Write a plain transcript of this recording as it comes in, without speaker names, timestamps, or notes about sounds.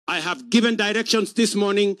I have given directions this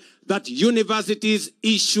morning that universities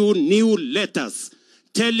issue new letters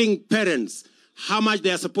telling parents how much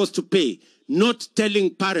they are supposed to pay, not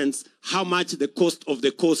telling parents how much the cost of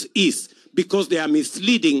the course is, because they are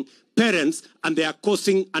misleading parents and they are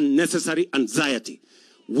causing unnecessary anxiety.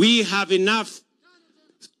 We have enough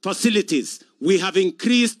facilities. We have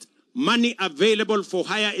increased money available for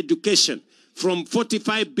higher education from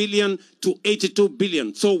 45 billion to 82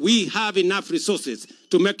 billion. So we have enough resources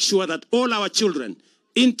to make sure that all our children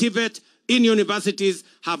in TVET, in universities,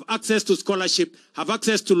 have access to scholarship, have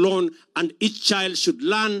access to loan, and each child should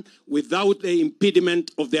learn without the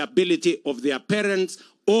impediment of the ability of their parents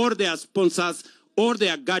or their sponsors or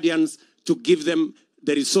their guardians to give them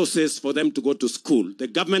the resources for them to go to school. The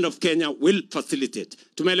government of Kenya will facilitate.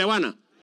 Tumeelewana?